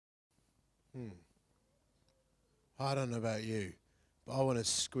I don't know about you, but I want to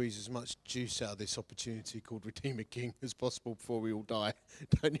squeeze as much juice out of this opportunity called Redeemer King as possible before we all die,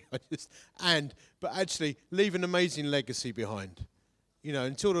 don't you? But actually leave an amazing legacy behind. You know,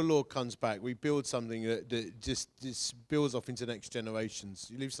 until the Lord comes back, we build something that just builds off into next generations.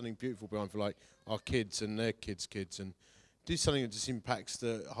 You leave something beautiful behind for like our kids and their kids' kids, and do something that just impacts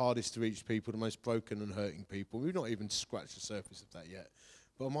the hardest to reach people, the most broken and hurting people. We've not even scratched the surface of that yet.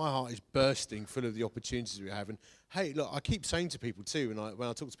 But my heart is bursting full of the opportunities we have. And hey, look, I keep saying to people too, when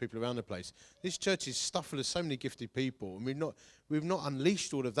I talk to people around the place, this church is stuffed full of so many gifted people, and we've not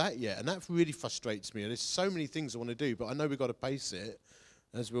unleashed all of that yet, and that really frustrates me. And there's so many things I want to do, but I know we've got to pace it,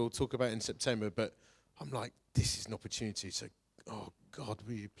 as we'll talk about in September. But I'm like, this is an opportunity. So, oh God,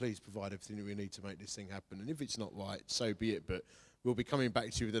 will you please provide everything that we need to make this thing happen? And if it's not right, so be it. But we'll be coming back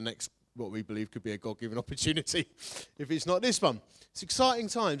to you with the next, what we believe could be a God-given opportunity, if it's not this one. It's exciting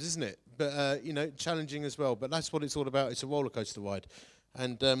times, isn't it? But, challenging as well. But that's what it's all about. It's a roller coaster ride.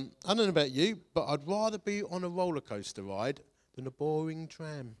 And I don't know about you, but I'd rather be on a roller coaster ride than a boring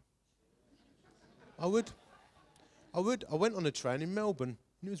tram. I would. I went on a tram in Melbourne,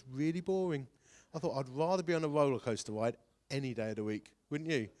 and it was really boring. I thought I'd rather be on a roller coaster ride any day of the week, wouldn't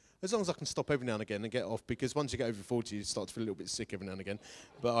you? As long as I can stop every now and again and get off, because once you get over 40, you start to feel a little bit sick every now and again.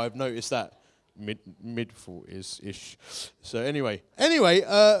 But I've noticed that mid-40s-ish. So anyway,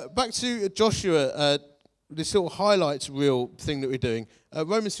 back to Joshua, this little highlights reel thing that we're doing.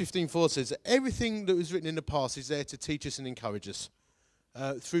 Romans 15:4 says that everything that was written in the past is there to teach us and encourage us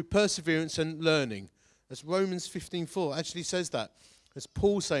through perseverance and learning. That's Romans 15:4 actually says that. As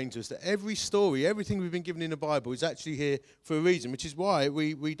Paul saying to us that every story, everything we've been given in the Bible is actually here for a reason, which is why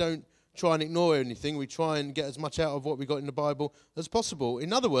we don't try and ignore anything. We try and get as much out of what we got in the Bible as possible.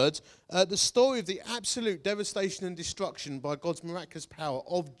 In other words, the story of the absolute devastation and destruction by God's miraculous power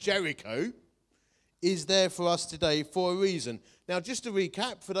of Jericho is there for us today for a reason. Now, just to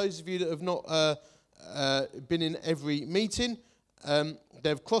recap, for those of you that have not been in every meeting,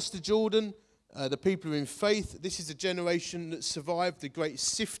 they've crossed the Jordan. The people are in faith. This is a generation that survived the great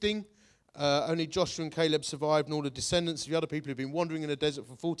sifting. Only Joshua and Caleb survived, and all the descendants of the other people who've been wandering in the desert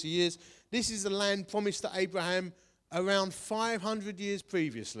for 40 years. This is the land promised to Abraham around 500 years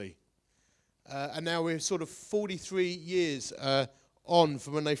previously. And now we're sort of 43 years on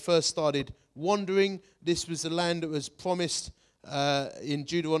from when they first started wandering. This was the land that was promised in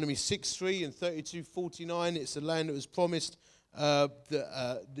Deuteronomy 6:3 and 32:49. It's the land that was promised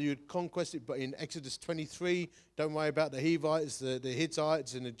that you'd conquest it, but in Exodus 23, don't worry about the Hivites, the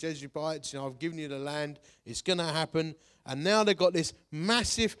Hittites, and the Jebusites. I've given you the land. It's going to happen. And now they've got this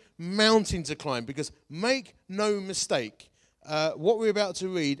massive mountain to climb, because make no mistake, what we're about to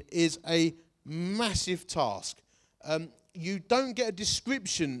read is a massive task. You don't get a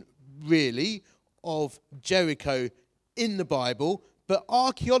description, really, of Jericho in the Bible, but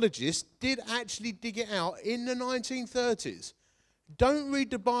archaeologists did actually dig it out in the 1930s. Don't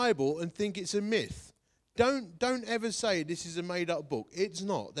read the Bible and think it's a myth. Don't ever say this is a made-up book. It's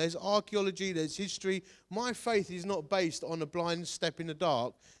not. There's archaeology, there's history. My faith is not based on a blind step in the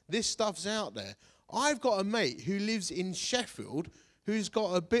dark. This stuff's out there. I've got a mate who lives in Sheffield who's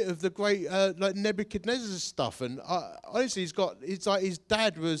got a bit of the great like Nebuchadnezzar stuff, and honestly, it's like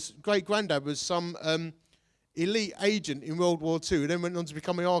his great-granddad was some elite agent in World War II, and then went on to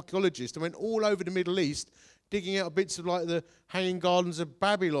become an archaeologist and went all over the Middle East, digging out bits of like the Hanging Gardens of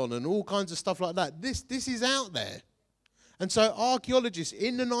Babylon and all kinds of stuff like that. This is out there. And so archaeologists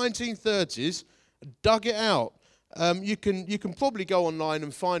in the 1930s dug it out. You can probably go online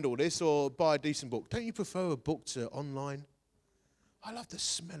and find all this, or buy a decent book. Don't you prefer a book to online? I love the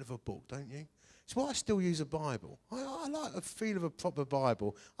smell of a book, don't you? It's why I still use a Bible. I like the feel of a proper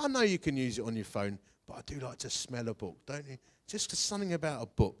Bible. I know you can use it on your phone, but I do like to smell a book, don't you? Just something about a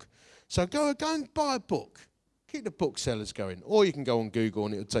book. So go and buy a book. Keep the booksellers going. Or you can go on Google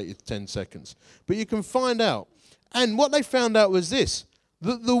and it'll take you 10 seconds. But you can find out. And what they found out was this,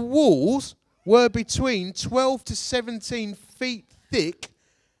 that the walls were between 12 to 17 feet thick,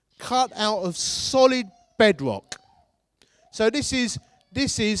 cut out of solid bedrock. So this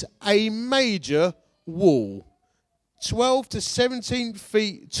is a major wall. 12 to 17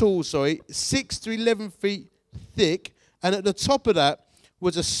 feet tall, 6 to 11 feet thick. And at the top of that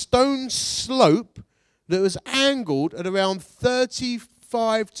was a stone slope that was angled at around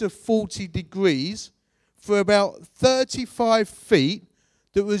 35 to 40 degrees for about 35 feet,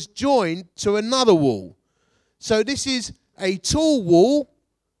 that was joined to another wall. So this is a tall wall.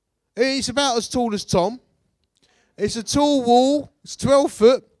 It's about as tall as Tom. It's a tall wall. It's 12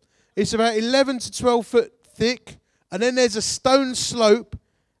 foot. It's about 11 to 12 foot thick. And then there's a stone slope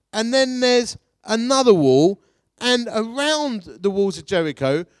and then there's another wall, and around the walls of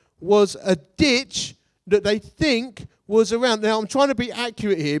Jericho was a ditch that they think was around. Now, I'm trying to be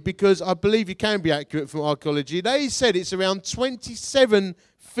accurate here because I believe you can be accurate from archaeology. They said it's around 27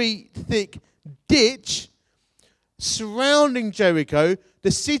 feet thick ditch surrounding Jericho.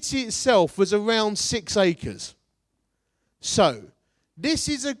 The city itself was around 6 acres. So, this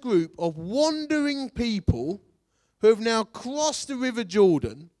is a group of wandering people who have now crossed the River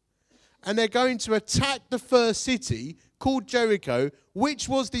Jordan, and they're going to attack the first city called Jericho, which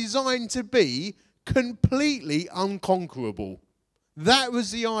was designed to be completely unconquerable. That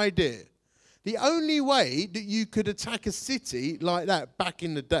was the idea. The only way that you could attack a city like that back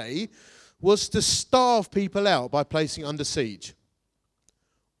in the day was to starve people out by placing it under siege.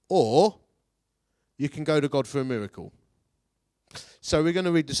 Or you can go to God for a miracle. So we're going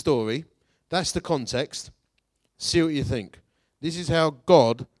to read the story. That's the context. See what you think. This is how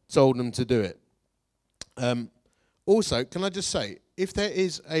God told them to do it. Also, can I just say, if there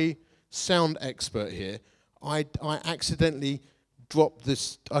is a sound expert here, I accidentally dropped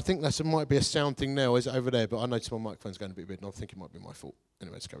this. I think that might be a sound thing now. Is it over there? But I noticed my microphone's going a bit weird, and I think it might be my fault.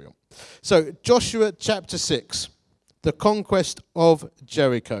 Anyway, let's carry on. So, Joshua chapter 6, the conquest of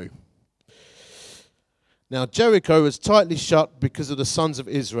Jericho. Now, Jericho was tightly shut because of the sons of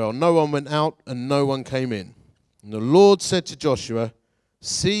Israel. No one went out and no one came in. And the Lord said to Joshua,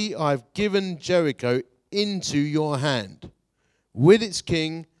 "See, I've given Jericho into your hand, with its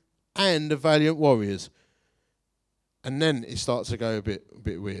king and the valiant warriors." And then it starts to go a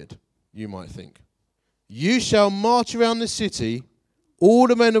bit weird, you might think. "You shall march around the city, all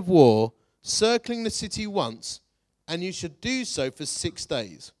the men of war, circling the city once, and you shall do so for 6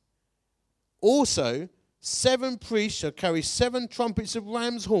 days. Also, 7 priests shall carry 7 trumpets of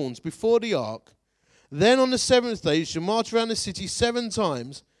ram's horns before the ark. Then on the 7th day you shall march around the city 7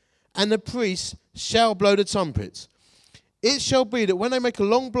 times, and the priests shall blow the trumpets. It shall be that when they make a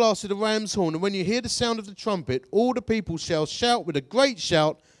long blast of the ram's horn, and when you hear the sound of the trumpet, all the people shall shout with a great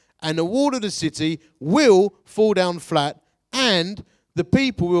shout, and the wall of the city will fall down flat, and the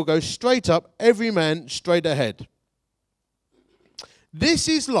people will go straight up, every man straight ahead." This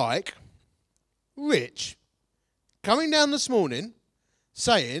is like Rich coming down this morning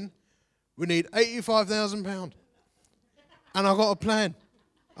saying, "We need £85,000. And I've got a plan.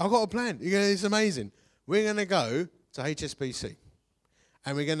 It's amazing. We're going to go to HSBC.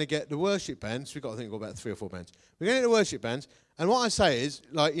 And we're going to get the worship bands. We've got about 3 or 4 bands. We're going to get the worship bands. And what I say is,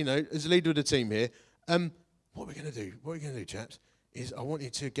 as a leader of the team here, what we're going to do, chaps, is I want you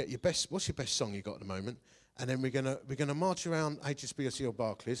to get your best. What's your best song you got at the moment? And then we're going to march around HSBC or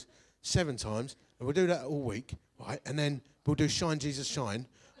Barclays 7 times, and we'll do that all week, right? And then we'll do Shine Jesus Shine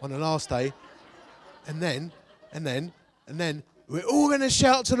on the last day, and then we're all going to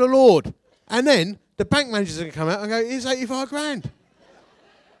shout to the Lord, and then the bank managers are going to come out and go, "Here's 85 grand."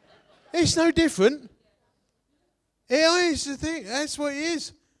 It's no different. Yeah, it's the thing. That's what it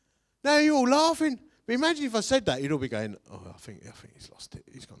is. Now you're all laughing. But imagine if I said that, you'd all be going, "Oh, I think he's lost it.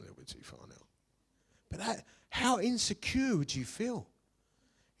 He's gone a little bit too far now." But how insecure would you feel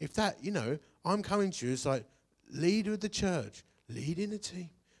if that, I'm coming to you as like leader of the church, leading the team.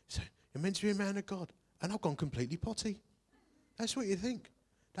 So you're meant to be a man of God, and I've gone completely potty. That's what you think.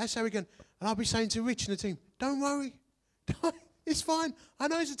 That's how we're going. And I'll be saying to Rich and the team, "Don't worry. It's fine. I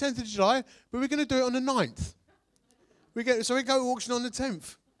know it's the 10th of July, but we're going to do it on the 9th. We go to auction on the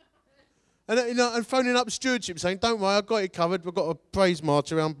 10th. And, and phoning up stewardship saying, "Don't worry, I've got it covered. We've got a praise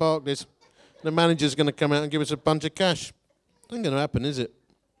march around Barclays. The manager's going to come out and give us a bunch of cash." Ain't going to happen, is it?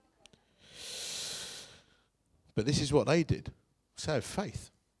 But this is what they did. So have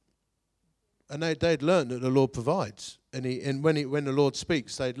faith. And they'd learned that the Lord provides. And when the Lord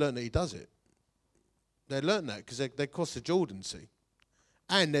speaks, they'd learned that he does it. They'd learned that because they crossed the Jordan Sea.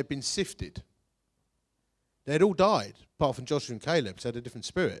 And they'd been sifted. They'd all died, apart from Joshua and Caleb, so they had a different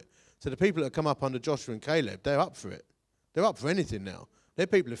spirit. So the people that have come up under Joshua and Caleb, they're up for it. They're up for anything now. They're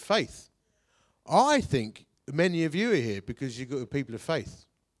people of faith. I think many of you are here because you've got people of faith.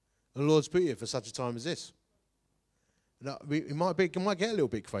 And the Lord's put you here for such a time as this. Now, it might get a little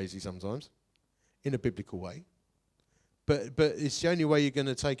bit crazy sometimes, in a biblical way. But it's the only way you're going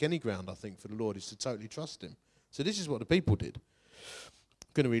to take any ground, I think, for the Lord, is to totally trust him. So this is what the people did.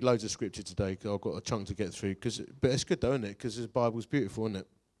 I'm going to read loads of scripture today because I've got a chunk to get through. But it's good though, isn't it? Because the Bible's beautiful, isn't it?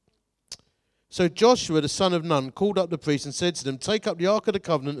 So Joshua, the son of Nun, called up the priests and said to them, "Take up the ark of the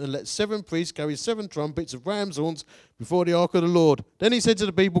covenant and let 7 priests carry 7 trumpets of ram's horns before the ark of the Lord." Then he said to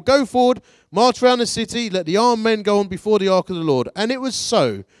the people, "Go forward, march around the city, let the armed men go on before the ark of the Lord." And it was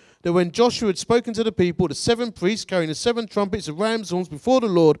so. that when Joshua had spoken to the people, the 7 priests carrying the 7 trumpets of ram's horns before the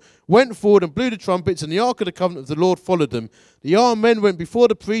Lord went forward and blew the trumpets, and the ark of the covenant of the Lord followed them. The armed men went before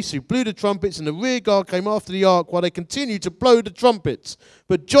the priests who blew the trumpets, and the rear guard came after the ark while they continued to blow the trumpets.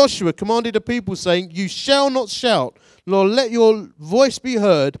 But Joshua commanded the people, saying, "You shall not shout, nor let your voice be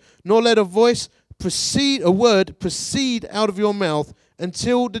heard, nor let a word proceed out of your mouth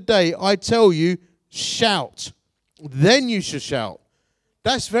until the day I tell you, shout. Then you shall shout."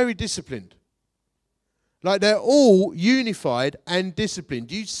 That's very disciplined. Like, they're all unified and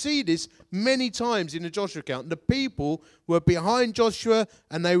disciplined. You see this many times in the Joshua account. The people were behind Joshua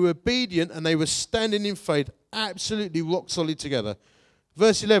and they were obedient and they were standing in faith, absolutely rock solid together.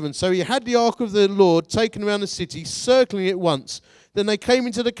 Verse 11, so he had the ark of the Lord taken around the city, circling it once. Then they came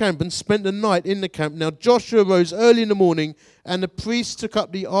into the camp and spent the night in the camp. Now Joshua rose early in the morning, and the priests took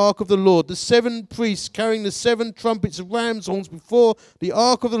up the ark of the Lord. The 7 priests carrying the 7 trumpets of ram's horns before the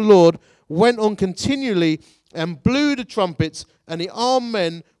ark of the Lord went on continually and blew the trumpets, and the armed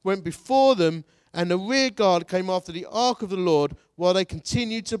men went before them, and the rear guard came after the ark of the Lord while they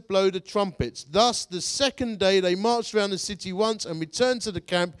continued to blow the trumpets. Thus the second day they marched around the city once and returned to the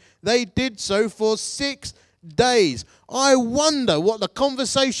camp. They did so for 6 days. I wonder what the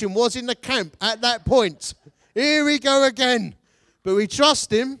conversation was in the camp at that point. Here we go again. But we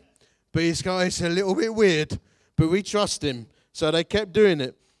trust him. But it's a little bit weird. But we trust him. So they kept doing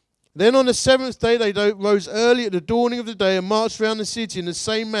it. Then on the 7th day they rose early at the dawning of the day and marched around the city in the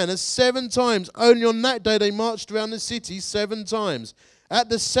same manner 7 times. Only on that day they marched around the city 7 times. At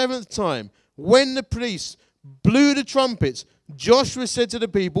the 7th time, when the priests blew the trumpets, Joshua said to the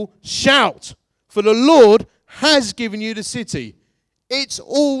people, "Shout, for the Lord has given you the city." It's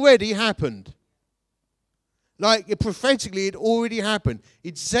already happened. Like, prophetically, it already happened.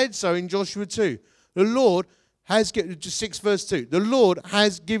 It said so in Joshua 2. The Lord has given, just 6 verse 2, the Lord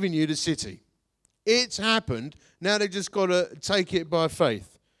has given you the city. It's happened. Now they've just got to take it by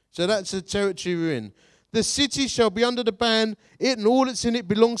faith. So that's the territory we're in. The city shall be under the ban. It and all that's in it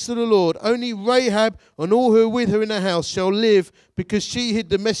belongs to the Lord. Only Rahab and all who are with her in the house shall live, because she hid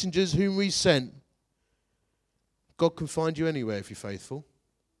the messengers whom we sent. God can find you anywhere if you're faithful.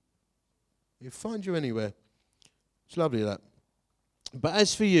 He'll find you anywhere. It's lovely, that. But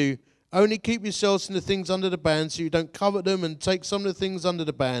as for you, only keep yourselves from the things under the ban, so you don't covet them, and take some of the things under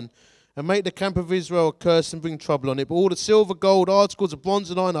the ban, and make the camp of Israel a curse and bring trouble on it. But all the silver, gold, articles of bronze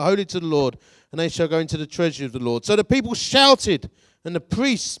and iron are holy to the Lord, and they shall go into the treasury of the Lord. So the people shouted, and the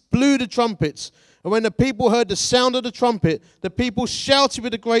priests blew the trumpets. And when the people heard the sound of the trumpet, the people shouted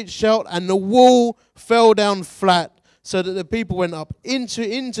with a great shout, and the wall fell down flat, so that the people went up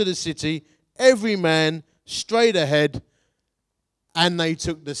into the city, every man straight ahead, and they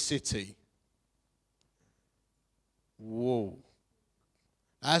took the city. Whoa.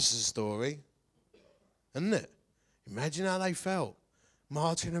 That's the story, isn't it? Imagine how they felt,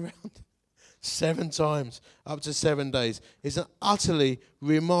 marching around 7 times, up to 7 days. It's an utterly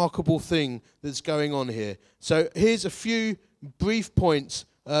remarkable thing that's going on here. So here's a few brief points,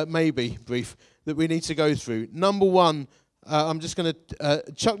 maybe brief, that we need to go through. Number 1, I'm just going to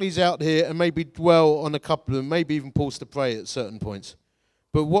chuck these out here and maybe dwell on a couple of them, maybe even pause to pray at certain points.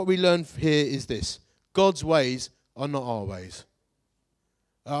 But what we learn here is this: God's ways are not our ways.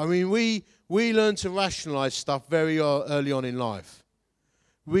 I mean, we learn to rationalize stuff very early on in life.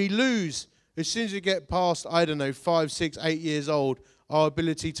 We lose, as soon as we get past, 5, 6, 8 years old, our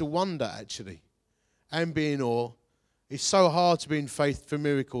ability to wonder, actually, and be in awe. It's so hard to be in faith for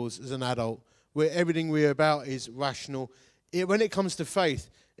miracles as an adult, where everything we're about is rational. When it comes to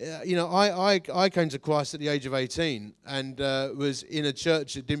faith, I came to Christ at the age of 18 and was in a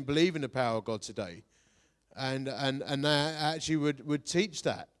church that didn't believe in the power of God today. And they actually would teach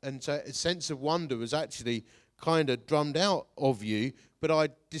that. And so a sense of wonder was actually kind of drummed out of you. But I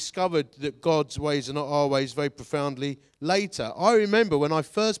discovered that God's ways are not our ways very profoundly later. I remember when I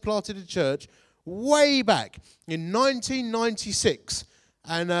first planted a church way back in 1996.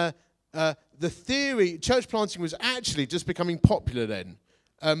 And the theory, church planting was actually just becoming popular then.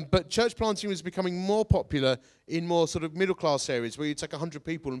 But church planting was becoming more popular in more sort of middle-class areas where you take 100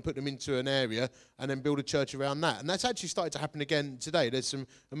 people and put them into an area and then build a church around that. And that's actually started to happen again today. There's some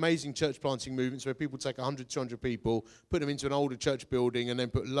amazing church planting movements where people take 100, 200 people, put them into an older church building and then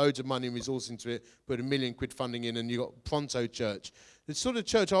put loads of money and resource into it, put £1 million funding in, and you got Pronto Church. The sort of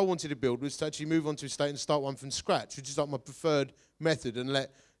church I wanted to build was to actually move on to a estate and start one from scratch, which is like my preferred method, and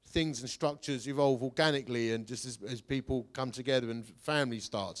let things and structures evolve organically, and just as people come together and family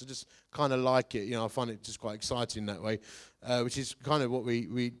starts. I just kind of like it. I find it just quite exciting that way, which is kind of what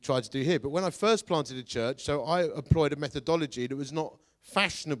we tried to do here. But when I first planted a church, so I employed a methodology that was not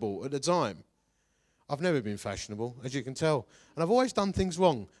fashionable at the time. I've never been fashionable, as you can tell. And I've always done things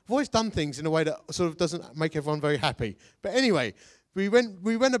wrong. I've always done things in a way that sort of doesn't make everyone very happy. But anyway, we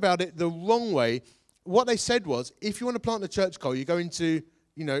went about it the wrong way. What they said was, if you want to plant a church, Cole, you go into,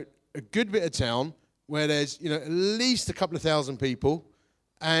 a good bit of town where there's, at least a couple of thousand people,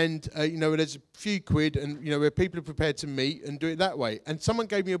 and, where there's a few quid, and, where people are prepared to meet and do it that way. And someone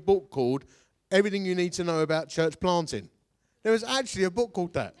gave me a book called Everything You Need to Know About Church Planting. There was actually a book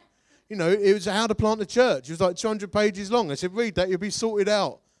called that. It was how to plant a church. It was like 200 pages long. I said, read that, you'll be sorted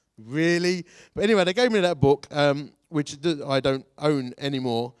out. Really? But anyway, they gave me that book, which I don't own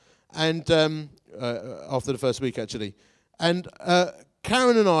anymore, and after the first week, actually. And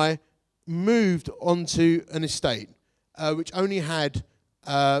Karen and I moved onto an estate, which only had,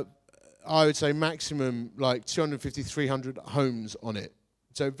 I would say, maximum like 250, 300 homes on it.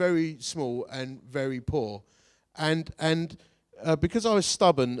 So very small and very poor. And because I was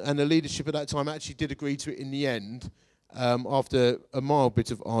stubborn, and the leadership at that time actually did agree to it in the end, after a mild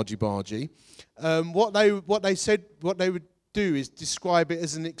bit of argy-bargy, what they said what they would do is describe it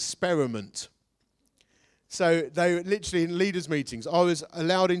as an experiment. So they were literally in leaders' meetings. I was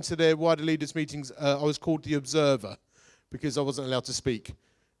allowed into their wider leaders' meetings. I was called the observer because I wasn't allowed to speak,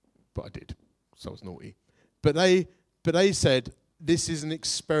 but I did, so I was naughty. But they said this is an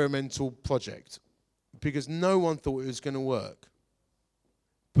experimental project because no one thought it was going to work.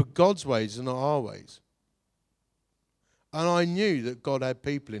 But God's ways are not our ways. And I knew that God had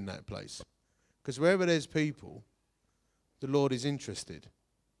people in that place. Because wherever there's people, the Lord is interested.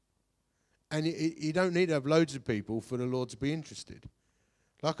 And you don't need to have loads of people for the Lord to be interested.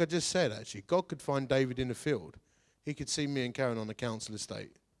 Like I just said, actually, God could find David in a field. He could see me and Karen on a council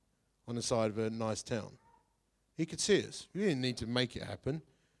estate on the side of a nice town. He could see us. We didn't need to make it happen.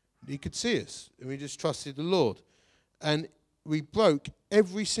 He could see us. And we just trusted the Lord. And we broke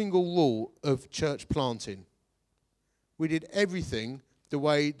every single rule of church planting. We did everything the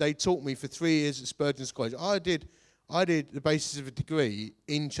way they taught me for 3 years at Spurgeon's College. I did the basis of a degree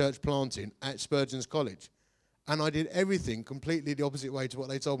in church planting at Spurgeon's College. And I did everything completely the opposite way to what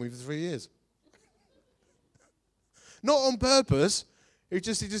they told me for 3 years. Not on purpose. It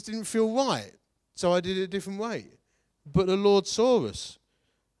just didn't feel right. So I did it a different way. But the Lord saw us.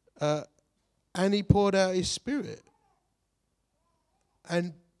 And he poured out his Spirit.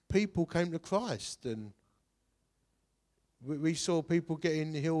 And people came to Christ. And we saw people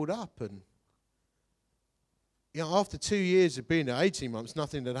getting healed up. And after 2 years of being there, 18 months,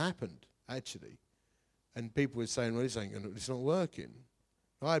 nothing had happened, actually. And people were saying, well, it's not working.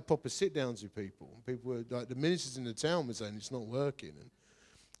 I had proper sit-downs with people. And people were, like, the ministers in the town were saying, it's not working. And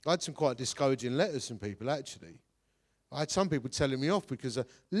I had some quite discouraging letters from people, actually. I had some people telling me off because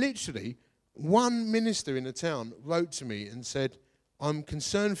literally one minister in the town wrote to me and said, I'm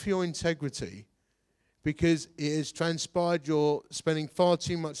concerned for your integrity because it has transpired you're spending far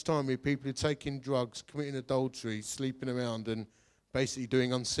too much time with people who are taking drugs, committing adultery, sleeping around and basically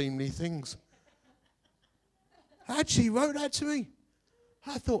doing unseemly things. Actually, he wrote that to me.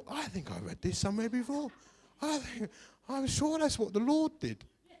 I thought, I think I read this somewhere before. I was sure that's what the Lord did.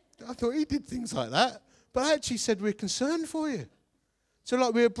 I thought he did things like that. But I actually said, we're concerned for you. So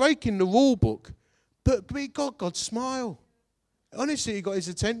like we were breaking the rule book, but we got God's smile. Honestly, he got his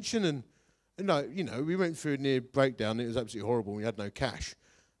attention and we went through a near breakdown. It was absolutely horrible. We had no cash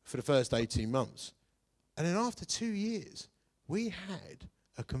for the first 18 months. And then after 2 years, we had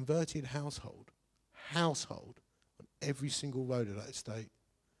a converted household on every single road of that estate.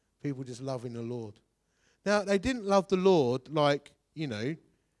 People just loving the Lord. Now, they didn't love the Lord like in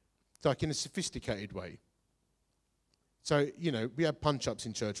a sophisticated way. So, we had punch-ups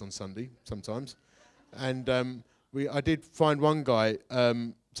in church on Sunday sometimes. And I did find one guy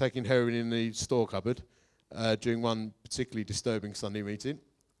taking heroin in the store cupboard during one particularly disturbing Sunday meeting.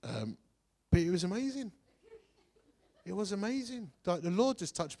 But it was amazing. It was amazing. Like the Lord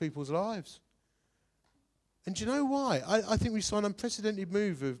just touched people's lives. And do you know why? I think we saw an unprecedented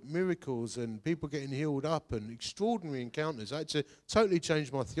move of miracles and people getting healed up and extraordinary encounters. I had to totally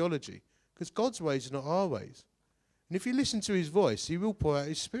change my theology because God's ways are not our ways. And if you listen to his voice, he will pour out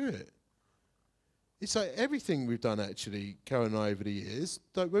his Spirit. It's like everything we've done, actually, Karen and I, over the years.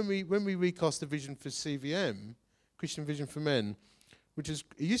 Like when we recast the vision for CVM, Christian Vision for Men, it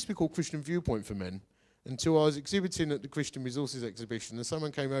used to be called Christian Viewpoint for Men, until I was exhibiting at the Christian Resources exhibition, and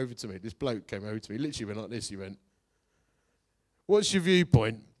someone came over to me, this bloke came over to me, literally went like this, he went, what's your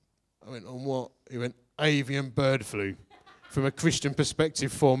viewpoint? I went, on what? He went, avian bird flu, from a Christian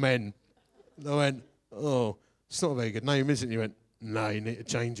perspective for men. And I went, oh, it's not a very good name, is it? And he went, no, you need to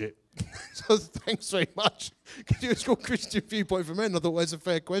change it. So thanks very much. Because it's called Christian Viewpoint for Men. I thought, well, it's a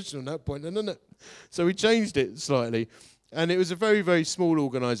fair question on that point, isn't it? So we changed it slightly. And it was a very, very small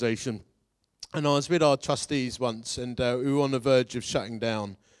organisation. And I was with our trustees once, and we were on the verge of shutting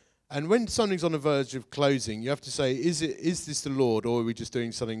down. And when something's on the verge of closing, you have to say, is this the Lord, or are we just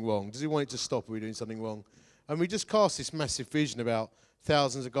doing something wrong? Does he want it to stop, or are we doing something wrong? And we just cast this massive vision about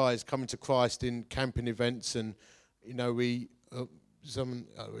thousands of guys coming to Christ in camping events, and, you know, we're fine,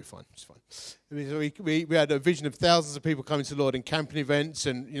 it's fine. We had a vision of thousands of people coming to the Lord in camping events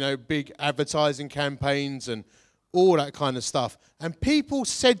and, you know, big advertising campaigns and all that kind of stuff. And people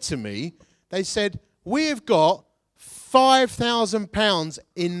said to me, they said, we have got £5,000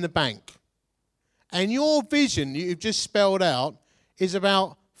 in the bank. And your vision you've just spelled out is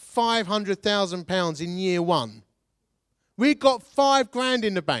about £500,000 in year one. We've got £5,000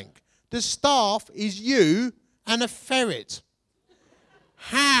 in the bank. The staff is you and a ferret.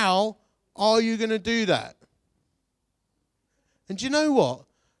 How are you going to do that? And do you know what?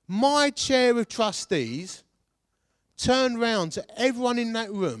 My chair of trustees turned round to everyone in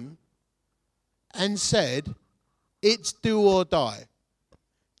that room and said, it's do or die.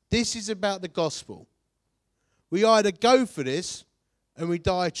 This is about the gospel. We either go for this and we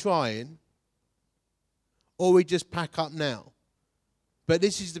die trying, or we just pack up now. But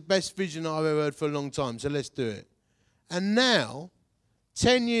this is the best vision I've ever heard for a long time, so let's do it. And now,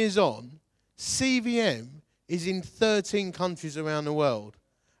 10 years on, CVM is in 13 countries around the world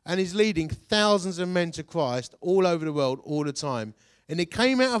and is leading thousands of men to Christ all over the world all the time. And it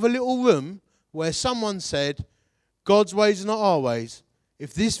came out of a little room where someone said, God's ways are not our ways.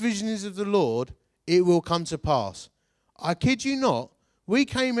 If this vision is of the Lord, it will come to pass. I kid you not, we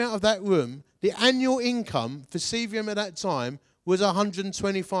came out of that room, the annual income for CVM at that time was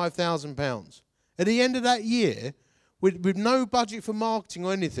 £125,000. At the end of that year, with no budget for marketing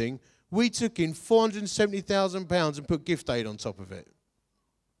or anything, we took in £470,000 and put gift aid on top of it.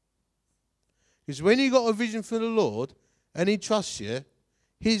 Because when you got a vision for the Lord and he trusts you,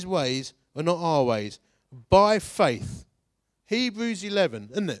 his ways are not our ways. By faith. Hebrews 11,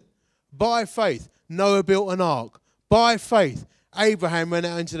 isn't it? By faith, Noah built an ark. By faith, Abraham went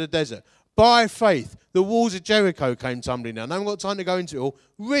out into the desert. By faith, the walls of Jericho came tumbling down. I haven't got time to go into it all.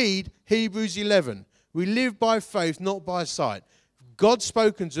 Read Hebrews 11. We live by faith, not by sight. God's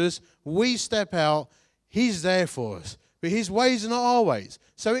spoken to us. We step out. He's there for us. But his ways are not our ways.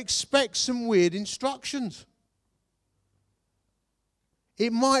 So expect some weird instructions.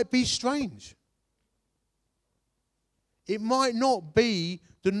 It might be strange. It might not be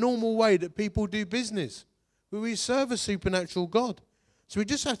the normal way that people do business. But we serve a supernatural God. So we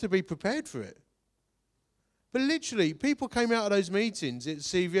just have to be prepared for it. But literally, people came out of those meetings at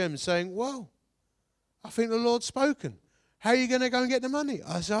CVM saying, well, I think the Lord's spoken. How are you going to go and get the money?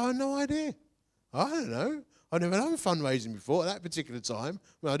 I said, I have no idea. I don't know. I've never done fundraising before at that particular time.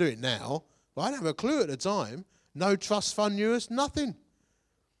 Well, I do it now. But I didn't have a clue at the time. No trust fund knew us, nothing.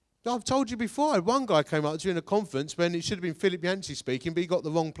 I've told you before, I had one guy came up during a conference when it should have been Philip Yancey speaking, but he got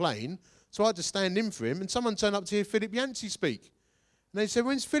the wrong plane. So I had to stand in for him, and someone turned up to hear Philip Yancey speak. And they said,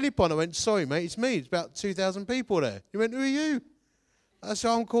 when's Philip on? I went, sorry, mate, it's me. It's about 2,000 people there. He went, who are you? I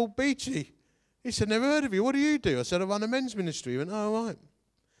said, I'm called Beachy. He said, never heard of you. What do you do? I said, I run a men's ministry. He went, oh, right.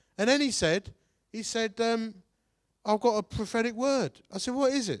 And then he said, I've got a prophetic word. I said,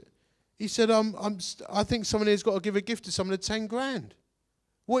 what is it? He said, I think someone here's got to give a gift to someone of 10 grand.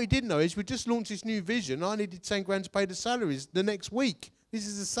 What he didn't know is we just launched this new vision. I needed 10 grand to pay the salaries the next week. This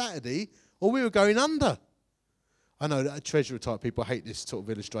is a Saturday, or we were going under. I know that treasurer type people hate this sort of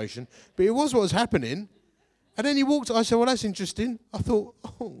illustration, but it was what was happening. And then he walked, I said, well, that's interesting. I thought,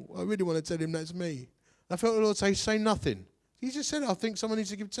 oh, I really want to tell him that's me. I felt the Lord say nothing. He just said, I think someone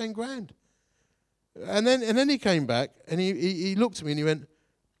needs to give 10 grand. And then he came back, and he looked at me, and he went,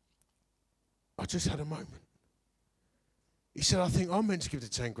 I just had a moment. He said, I think I'm meant to give the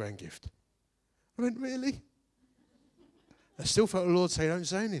 10 grand gift. I went, really? I still felt the Lord say, don't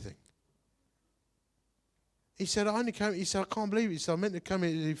say anything. He said, I can't believe it. He said, I meant to come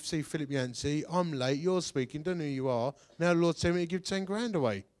in to see Philip Yancey. I'm late. You're speaking. Don't know who you are. Now the Lord told me to give 10 grand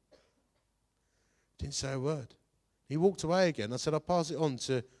away. Didn't say a word. He walked away again. I said, I'll pass it on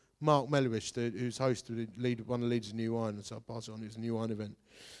to Mark Mellish, who's host of one of the leaders of New Wine. I said, I'll pass it on. It was a New Wine event.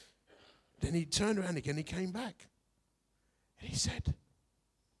 Then he turned around again. He came back. And he said,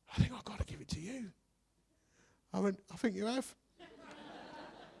 I think I've got to give it to you. I went, I think you have.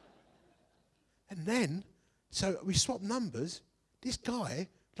 And then, so we swapped numbers. This guy,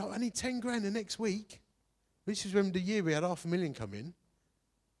 like, I need 10 grand the next week. This is when the year we had $500,000 come in.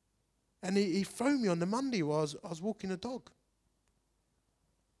 And he phoned me on the Monday while I was walking a dog.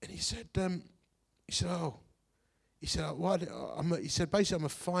 And he said, oh, he said, he said, basically, I'm a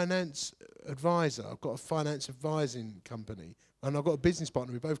finance advisor. I've got a finance advising company. And I've got a business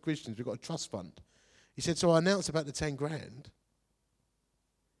partner. We're both Christians. We've got a trust fund. He said, so I announced about the 10 grand.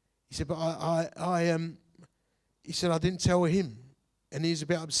 He said, but he said, I didn't tell him. And he was a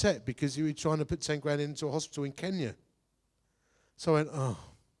bit upset because he was trying to put 10 grand into a hospital in Kenya. So I went, oh,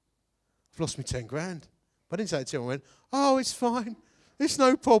 I've lost me 10 grand. But I didn't say it to him. I went, oh, it's fine. It's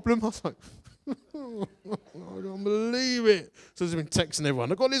no problem. I was like, I don't believe it. So I've been texting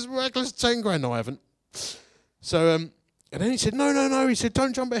everyone. I've got this miraculous 10 grand. No, I haven't. So, and then he said, no. He said,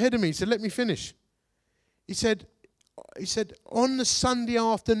 don't jump ahead of me. He said, let me finish. He said, on the Sunday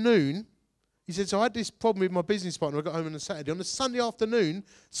afternoon, he said, so I had this problem with my business partner. I got home on a Saturday. On the Sunday afternoon,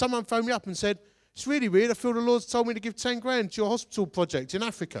 someone phoned me up and said, it's really weird. I feel the Lord's told me to give 10 grand to your hospital project in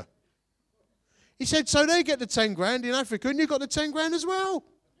Africa. He said, so they get the 10 grand in Africa and you got the 10 grand as well.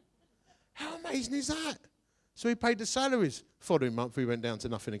 How amazing is that? So he paid the salaries. Following month, we went down to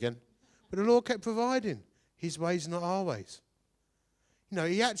nothing again. But the Lord kept providing. His ways, not our ways. You know,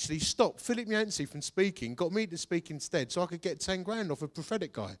 he actually stopped Philip Yancey from speaking, got me to speak instead so I could get 10 grand off a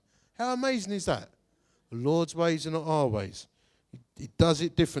prophetic guy. How amazing is that? The Lord's ways are not our ways. He does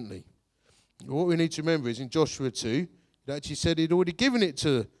it differently. What we need to remember is in Joshua 2, he actually said he'd already given it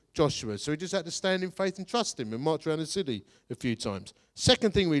to Joshua, so he just had to stand in faith and trust him and march around the city a few times.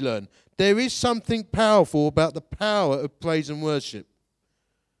 Second thing we learn, there is something powerful about the power of praise and worship.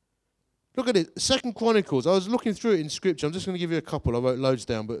 Look at it, 2 Chronicles. I was looking through it in Scripture. I'm just going to give you a couple. I wrote loads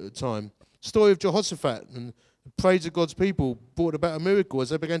down, but at the time. Story of Jehoshaphat and the praise of God's people brought about a miracle as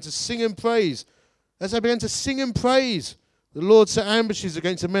they began to sing and praise. As they began to sing and praise, the Lord set ambushes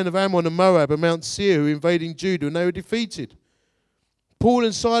against the men of Ammon and Moab and Mount Seir who were invading Judah, and they were defeated. Paul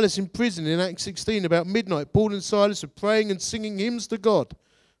and Silas in prison in Acts 16, about midnight, Paul and Silas were praying and singing hymns to God.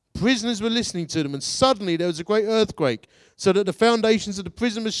 Prisoners were listening to them, and suddenly there was a great earthquake, so that the foundations of the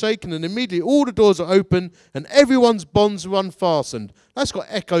prison were shaken, and immediately all the doors were open, and everyone's bonds were unfastened. That's got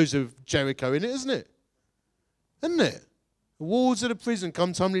echoes of Jericho in it, isn't it? Isn't it? The walls of the prison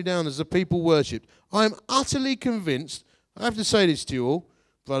come tumbling down as the people worshipped. I am utterly convinced, I have to say this to you all,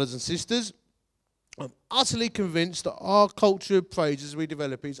 brothers and sisters, I'm utterly convinced that our culture of praise as we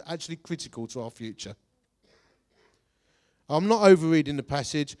develop it is actually critical to our future. I'm not overreading the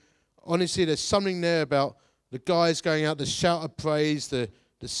passage. Honestly, there's something there about the guys going out, the shout of praise, the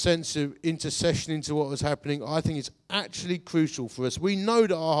sense of intercession into what was happening. I think it's actually crucial for us. We know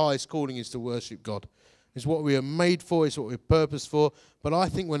that our highest calling is to worship God. It's what we are made for, it's what we're purposed for. But I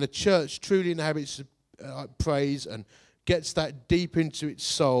think when a church truly inhabits praise and gets that deep into its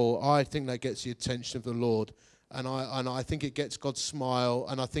soul, I think that gets the attention of the Lord. And I think it gets God's smile,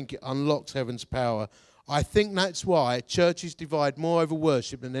 and I think it unlocks heaven's power. I think that's why churches divide more over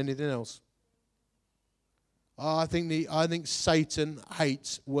worship than anything else. I think Satan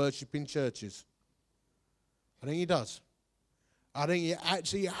hates worshiping churches. I think he does. I think he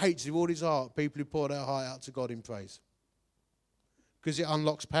actually hates with all his heart people who pour their heart out to God in praise. Because it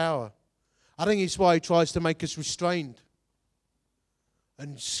unlocks power. I think it's why he tries to make us restrained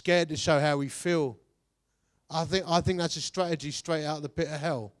and scared to show how we feel. I think that's a strategy straight out of the pit of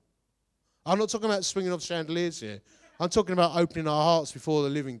hell. I'm not talking about swinging off chandeliers here. I'm talking about opening our hearts before the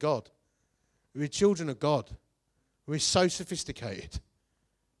living God. We're children of God. We're so sophisticated.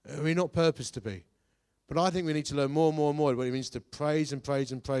 We're not purposed to be. But I think we need to learn more and more and more what it means to praise and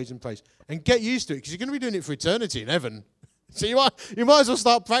praise and praise and praise. And get used to it, because you're going to be doing it for eternity in heaven. So you might as well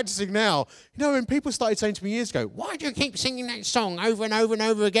start practicing now. You know, when people started saying to me years ago, why do you keep singing that song over and over and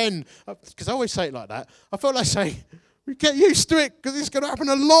over again? Because I always say it like that. I felt like saying, we get used to it, because it's going to happen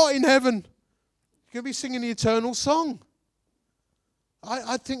a lot in heaven. You're going to be singing the eternal song.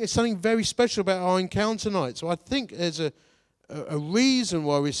 I think there's something very special about our encounter night. So I think there's a reason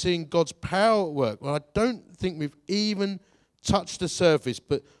why we're seeing God's power at work. Well, I don't think we've even touched the surface.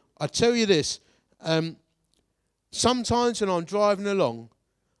 But I tell you this, sometimes when I'm driving along,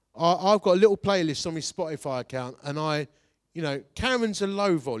 I've got a little playlist on my Spotify account, and Cameron's a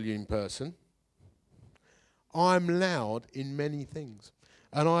low volume person. I'm loud in many things,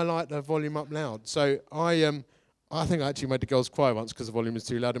 and I like the volume up loud. So I think I actually made the girls cry once because the volume was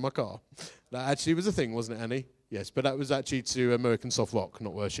too loud in my car. That actually was a thing, wasn't it, Annie? Yes, but that was actually to American soft rock,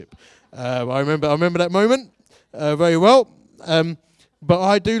 not worship. I remember that moment very well. But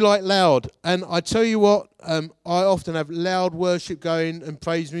I do like loud. And I tell you what, I often have loud worship going and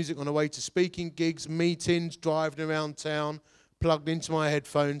praise music on the way to speaking gigs, meetings, driving around town, plugged into my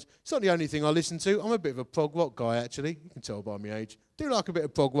headphones. It's not the only thing I listen to. I'm a bit of a prog rock guy, actually. You can tell by my age. Do like a bit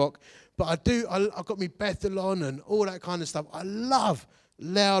of prog rock. But I've got me Bethel on and all that kind of stuff. I love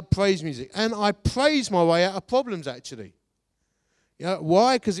loud praise music. And I praise my way out of problems, actually.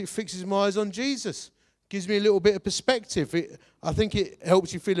 Why? Because it fixes my eyes on Jesus. Gives me a little bit of perspective. I think it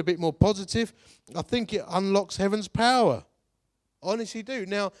helps you feel a bit more positive. I think it unlocks heaven's power. Honestly do.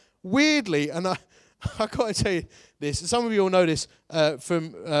 Now, weirdly, and I got to tell you this, some of you all know this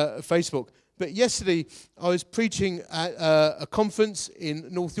from Facebook, but yesterday I was preaching at a conference in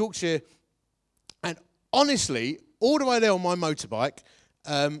North Yorkshire, and honestly, all the way there on my motorbike,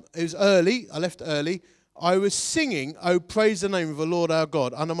 it was early, I left early, I was singing, "Oh, praise the name of the Lord our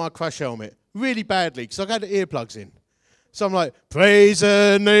God," under my crash helmet, really badly, because I had the earplugs in. So I'm like, "Praise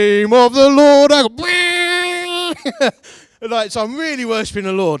the name of the Lord our God." So I'm really worshipping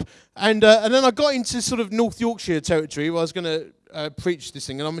the Lord. And then I got into sort of North Yorkshire territory where I was going to preach this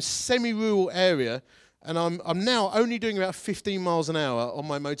thing. And I'm a semi-rural area, and I'm now only doing about 15 miles an hour on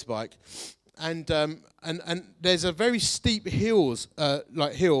my motorbike. And there's a very steep hill to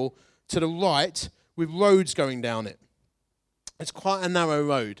the right with roads going down it. It's quite a narrow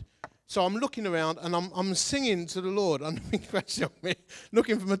road. So I'm looking around and I'm singing to the Lord. I'm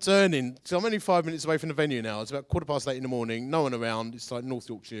looking for my turning. So I'm only 5 minutes away from the venue now. It's about 8:15 in the morning. No one around. It's like North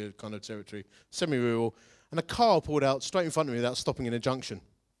Yorkshire kind of territory, semi-rural. And a car pulled out straight in front of me without stopping in a junction.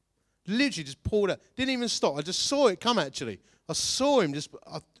 Literally just pulled out. Didn't even stop. I just saw it come, actually. I saw him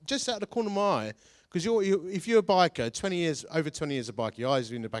just out of the corner of my eye. Because if you're a biker, over 20 years a biker, your eyes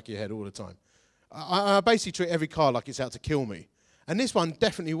are in the back of your head all the time. I basically treat every car like it's out to kill me. And this one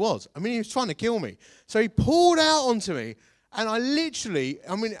definitely was. I mean, he was trying to kill me. So he pulled out onto me, and I literally, it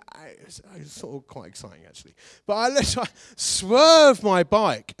was sort of quite exciting, actually. But I swerved my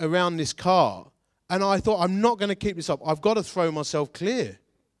bike around this car, and I thought, I'm not going to keep this up. I've got to throw myself clear.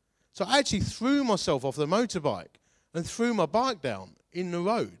 So I actually threw myself off the motorbike and threw my bike down in the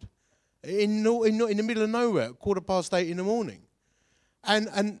road, in the middle of nowhere, at 8:15 in the morning.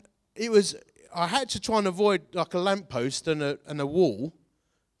 And it was... I had to try and avoid like a lamppost and a wall,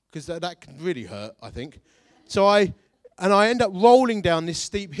 because that can really hurt, I think. So I end up rolling down this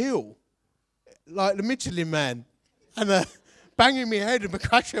steep hill, like the Michelin Man, and banging my head in my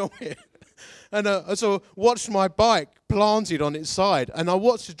crash helmet. And I sort of watched my bike planted on its side, and I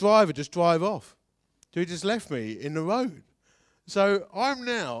watched the driver just drive off. So he just left me in the road. So I'm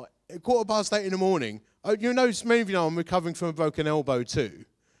now at 8:15 in the morning. Many of you know I'm recovering from a broken elbow too.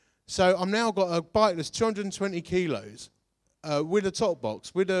 So I've now got a bike that's 220 kilos with a top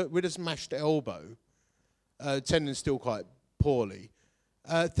box, with a smashed elbow, tendon still quite poorly,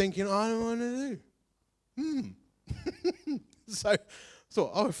 thinking, I don't want to do. So I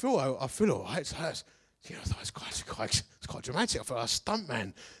thought, I feel all right. So it's quite dramatic. I feel like a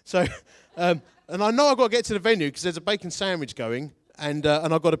stuntman. So, and I know I've got to get to the venue because there's a bacon sandwich going, and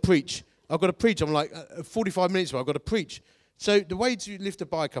I've got to preach. I'm like 45 minutes away. I've got to preach. So the way to lift a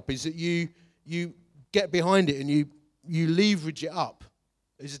bike up is that you get behind it and you leverage it up.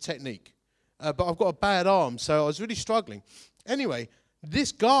 Is a technique. But I've got a bad arm, so I was really struggling. Anyway,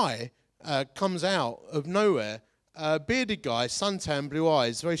 this guy comes out of nowhere, bearded guy, suntan, blue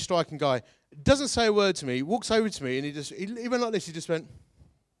eyes, very striking guy. Doesn't say a word to me. Walks over to me and he went like this. He just went.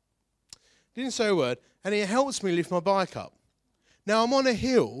 Didn't say a word, and he helps me lift my bike up. Now I'm on a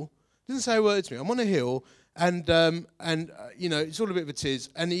hill. Doesn't say a word to me. I'm on a hill. And it's all a bit of a tiz.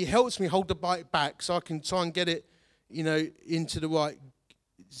 And he helps me hold the bike back so I can try and get it, into the right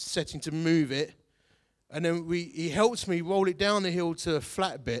setting to move it. And then he helps me roll it down the hill to a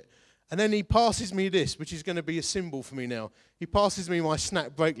flat bit. And then he passes me this, which is going to be a symbol for me now. He passes me my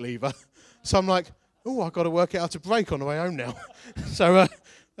snap brake lever. So I'm like, I've got to work out how to brake on the way home now. So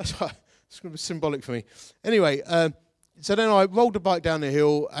that's why it's going to be symbolic for me. Anyway, so then I rolled the bike down the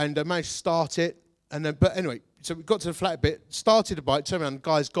hill and managed to start it. But anyway, so we got to the flat bit, started the bike, turned around, the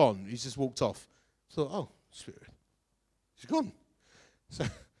guy's gone. He's just walked off. So, he's gone.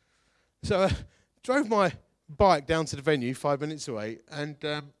 So drove my bike down to the venue 5 minutes away and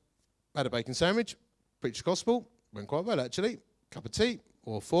had a bacon sandwich, preached the gospel, went quite well actually, cup of tea,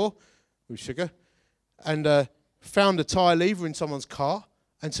 or 4, with sugar, and found a tyre lever in someone's car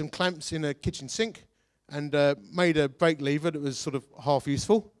and some clamps in a kitchen sink and made a brake lever that was sort of half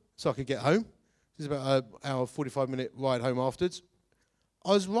useful so I could get home. It was about an hour, 45-minute ride home afterwards.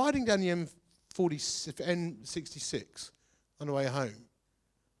 I was riding down the N66 on the way home,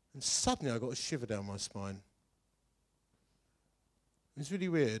 and suddenly I got a shiver down my spine. It was really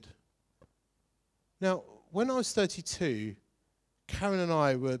weird. Now, when I was 32, Karen and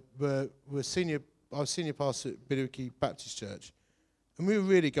I I was senior pastor at Bidwickie Baptist Church, and we were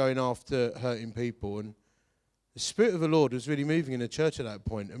really going after hurting people, and the Spirit of the Lord was really moving in the church at that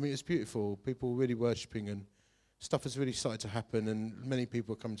point. I mean, it was beautiful. People were really worshipping and stuff has really started to happen, and many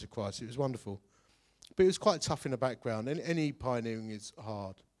people are coming to Christ. It was wonderful. But it was quite tough in the background. Any pioneering is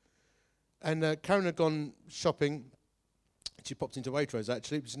hard. And Karen had gone shopping. She popped into Waitrose,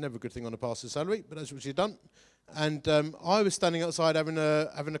 actually, which is never a good thing on a pastor's salary, but that's what she'd done. And I was standing outside having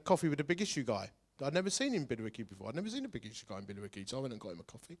a coffee with a Big Issue guy. I'd never seen him in Billericay before. I'd never seen a Big Issue guy in Billericay, so I went and got him a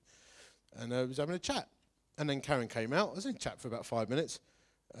coffee. And I was having a chat. And then Karen came out. I was in chat for about 5 minutes.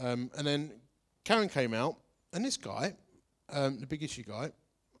 And then Karen came out, and this guy, the Big Issue guy,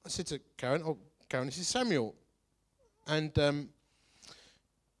 I said to Karen, "Oh, Karen, this is Samuel." And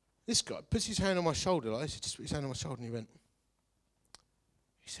this guy puts his hand on my shoulder. Like, he just put his hand on my shoulder, and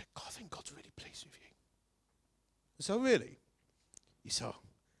he said, "God, I think God's really pleased with you." I said, "Oh, really?" He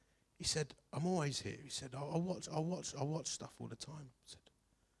said, "I'm always here." He said, I watch stuff all the time. He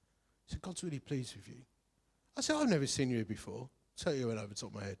said, "God's really pleased with you." I said, "I've never seen you here before." Totally went over the top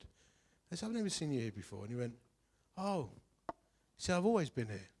of my head. I said, "I've never seen you here before." And he went, "Oh." He said, "I've always been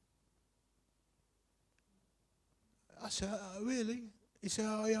here." I said, "Really?" He said,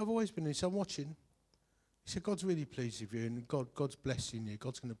 "Oh, yeah, I've always been here." He said, "I'm watching." He said, "God's really pleased with you, and God's blessing you.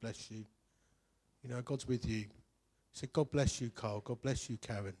 God's going to bless you. You know, God's with you." He said, "God bless you, Carl. God bless you,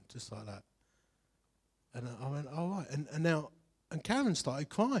 Karen." Just like that. And I went, "All right." And Karen started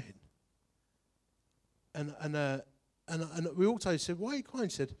crying. And we also said, "Why are you crying?"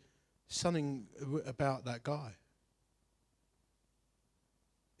 She said, "Something about that guy.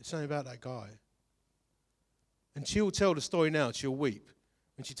 It's something about that guy." And she'll tell the story now. She'll weep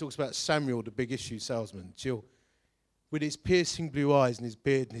when she talks about Samuel, the Big Issue salesman. With his piercing blue eyes and his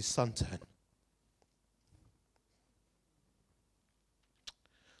beard and his suntan.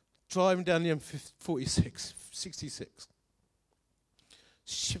 Driving down the M46, 66.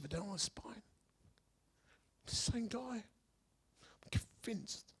 Shiver down my spine. The same guy. I'm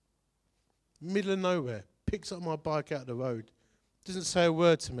convinced. Middle of nowhere. Picks up my bike out of the road. Doesn't say a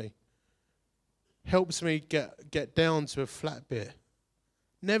word to me. Helps me get down to a flat bit.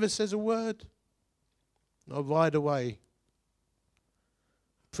 Never says a word. I ride away.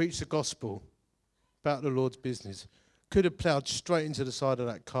 Preach the gospel about the Lord's business. Could have ploughed straight into the side of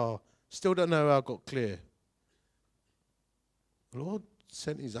that car. Still don't know how I got clear. The Lord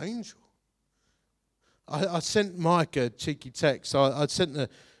sent his angel. I sent Mike a cheeky text. I sent a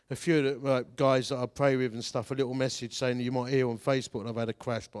few of the guys that I pray with and stuff a little message saying you might hear on Facebook I've had a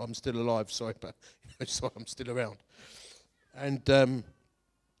crash, but I'm still alive. Sorry, but sorry, I'm still around. And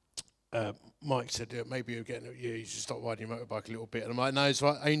Mike said, "Maybe you're getting you should stop riding your motorbike a little bit." And I'm like, "No, it's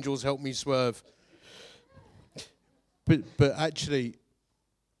right. Angels help me swerve." But actually,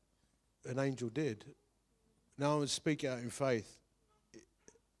 an angel did. Now I would speak out in faith.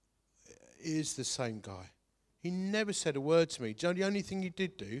 It is the same guy. He never said a word to me. Do you know the only thing he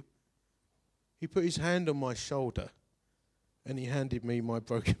did do? He put his hand on my shoulder and he handed me my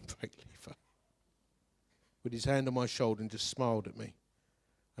broken brake lever. With his hand on my shoulder and just smiled at me.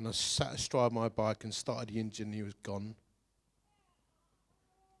 And I sat astride my bike and started the engine and he was gone.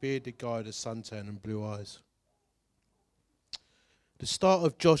 Bearded guy with a suntan and blue eyes. The start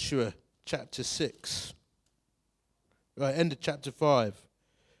of Joshua chapter 6. Right, end of chapter 5.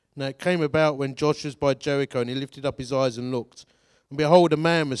 Now it came about when Joshua was by Jericho, and he lifted up his eyes and looked. And behold, a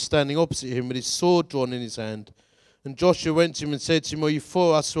man was standing opposite him with his sword drawn in his hand. And Joshua went to him and said to him, "Are you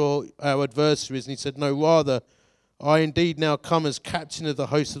for us or our adversaries?" And he said, "No, rather, I indeed now come as captain of the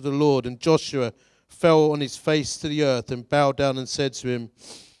host of the Lord." And Joshua fell on his face to the earth and bowed down and said to him,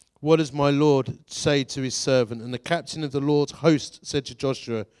 "What does my Lord say to his servant?" And the captain of the Lord's host said to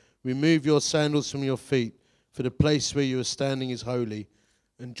Joshua, "Remove your sandals from your feet, for the place where you are standing is holy."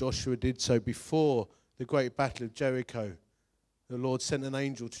 And Joshua did so. Before the great battle of Jericho, the Lord sent an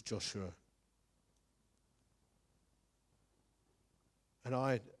angel to Joshua. And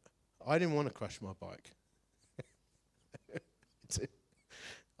I didn't want to crash my bike.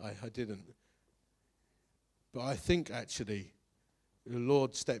 I didn't. But I think actually the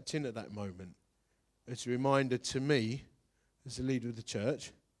Lord stepped in at that moment as a reminder to me, as the leader of the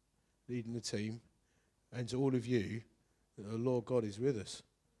church, leading the team, and to all of you, that the Lord God is with us.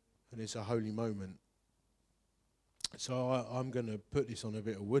 And it's a holy moment. So I'm going to put this on a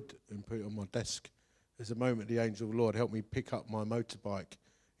bit of wood and put it on my desk. There's a moment the angel of the Lord helped me pick up my motorbike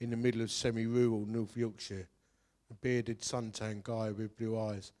in the middle of semi-rural North Yorkshire. A bearded suntan guy with blue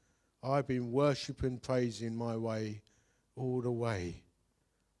eyes. I've been worshipping, praising my way all the way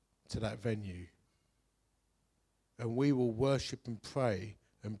to that venue. And we will worship and pray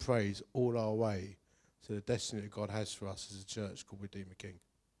and praise all our way to the destiny that God has for us as a church called Redeemer King.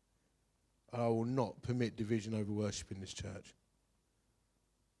 I will not permit division over worship in this church.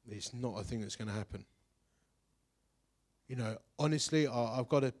 It's not a thing that's going to happen. Honestly, I've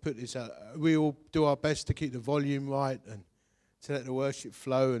got to put this out. We all do our best to keep the volume right and to let the worship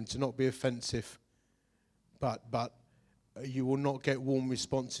flow and to not be offensive. But you will not get warm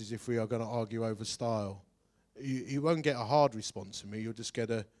responses if we are going to argue over style. You won't get a hard response from me. You'll just get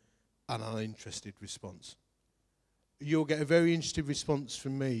an uninterested response. You'll get a very interested response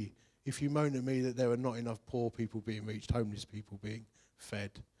from me if you moan at me that there are not enough poor people being reached, homeless people being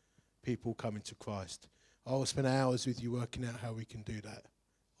fed, people coming to Christ. I will spend hours with you working out how we can do that,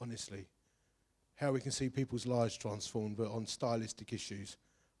 honestly. How we can see people's lives transformed, but on stylistic issues,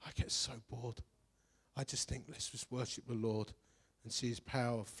 I get so bored. I just think, let's just worship the Lord and see his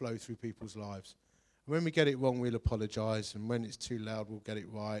power flow through people's lives. And when we get it wrong, we'll apologise, and when it's too loud, we'll get it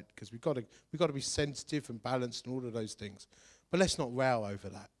right, because we've got to be sensitive and balanced and all of those things. But let's not row over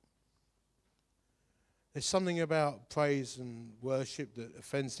that. There's something about praise and worship that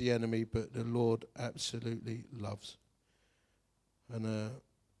offends the enemy, but the Lord absolutely loves. And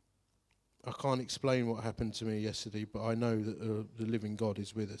I can't explain what happened to me yesterday, but I know that the living God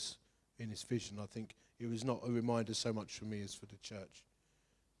is with us in his vision. I think it was not a reminder so much for me as for the church.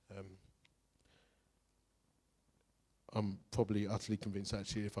 I'm probably utterly convinced,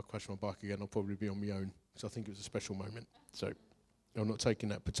 actually, if I crash my bike again, I'll probably be on my own, because I think it was a special moment. So I'm not taking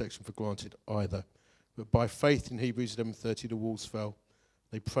that protection for granted either. But by faith in Hebrews 11:30, the walls fell.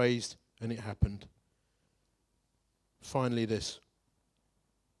 They praised, and it happened. Finally, this.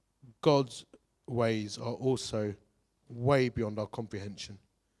 God's ways are also way beyond our comprehension.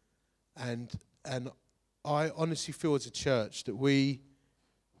 And I honestly feel as a church that we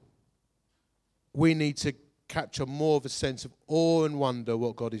need to capture more of a sense of awe and wonder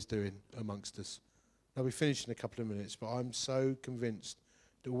what God is doing amongst us. Now, we finish in a couple of minutes, but I'm so convinced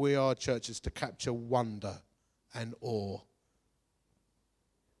that we are churches to capture wonder and awe.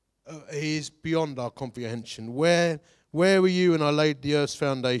 It is beyond our comprehension. Where were you when I laid the earth's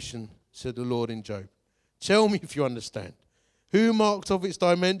foundation, said the Lord in Job? Tell me if you understand. Who marked off its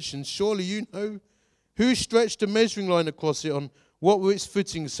dimensions? Surely you know. Who stretched a measuring line across it? On what were its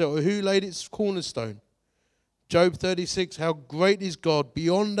footings set? Or who laid its cornerstone? Job 36, how great is God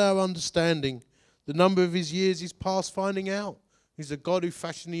beyond our understanding. The number of his years is past finding out. He's a God who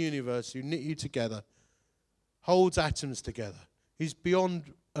fashioned the universe, who knit you together, holds atoms together. He's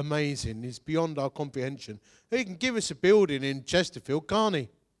beyond amazing. He's beyond our comprehension. He can give us a building in Chesterfield, can't he?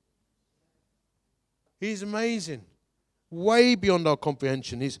 He's amazing. Way beyond our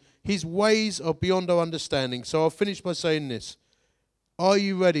comprehension. His ways are beyond our understanding. So I'll finish by saying this. Are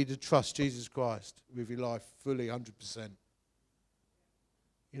you ready to trust Jesus Christ with your life fully, 100%?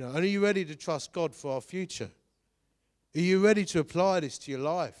 And are you ready to trust God for our future? Are you ready to apply this to your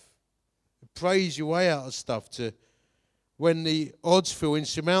life? Praise your way out of stuff to when the odds feel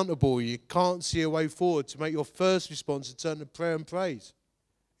insurmountable, you can't see a way forward, to make your first response to turn to prayer and praise.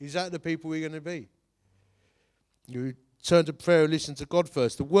 Is that the people we're going to be? You turn to prayer and listen to God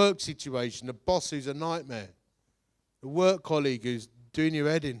first. The work situation, the boss who's a nightmare, the work colleague who's doing your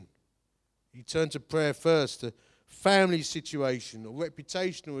head in. You turn to prayer first. The family situation or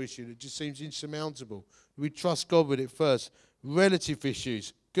reputational issue that just seems insurmountable. We trust God with it first. Relative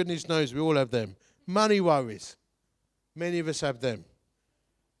issues. Goodness knows we all have them. Money worries. Many of us have them.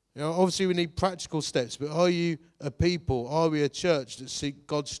 Obviously we need practical steps, but are you a people, are we a church that seek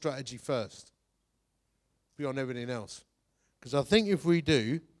God's strategy first? Beyond everything else. Because I think if we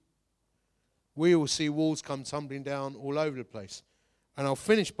do, we will see walls come tumbling down all over the place. And I'll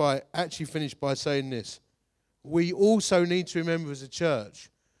finish by saying this. We also need to remember as a church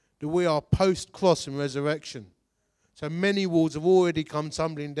that we are post-cross and resurrection. So many walls have already come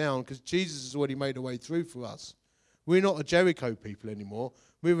tumbling down because Jesus has already made a way through for us. We're not a Jericho people anymore.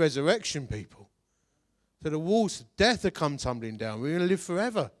 We're resurrection people. So the walls of death have come tumbling down. We're going to live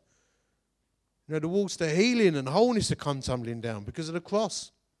forever. The walls to healing and wholeness have come tumbling down because of the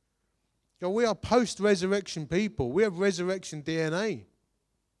cross. We are post-resurrection people. We have resurrection DNA.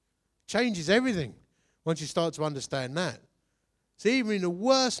 Changes everything once you start to understand that. So even in the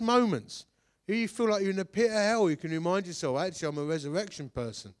worst moments, if you feel like you're in the pit of hell, you can remind yourself, actually, I'm a resurrection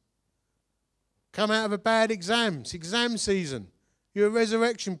person. Come out of a bad exam. It's exam season. You're a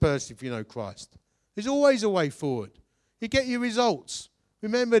resurrection person if you know Christ. There's always a way forward. You get your results.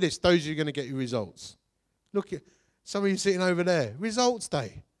 Remember this, those who are going to get your results. Look at some of you sitting over there. Results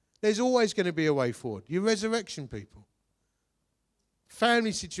day. There's always going to be a way forward. You're resurrection people.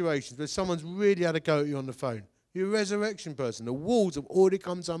 Family situations where someone's really had a go at you on the phone. You're a resurrection person. The walls have already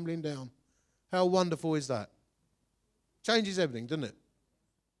come tumbling down. How wonderful is that? Changes everything, doesn't it?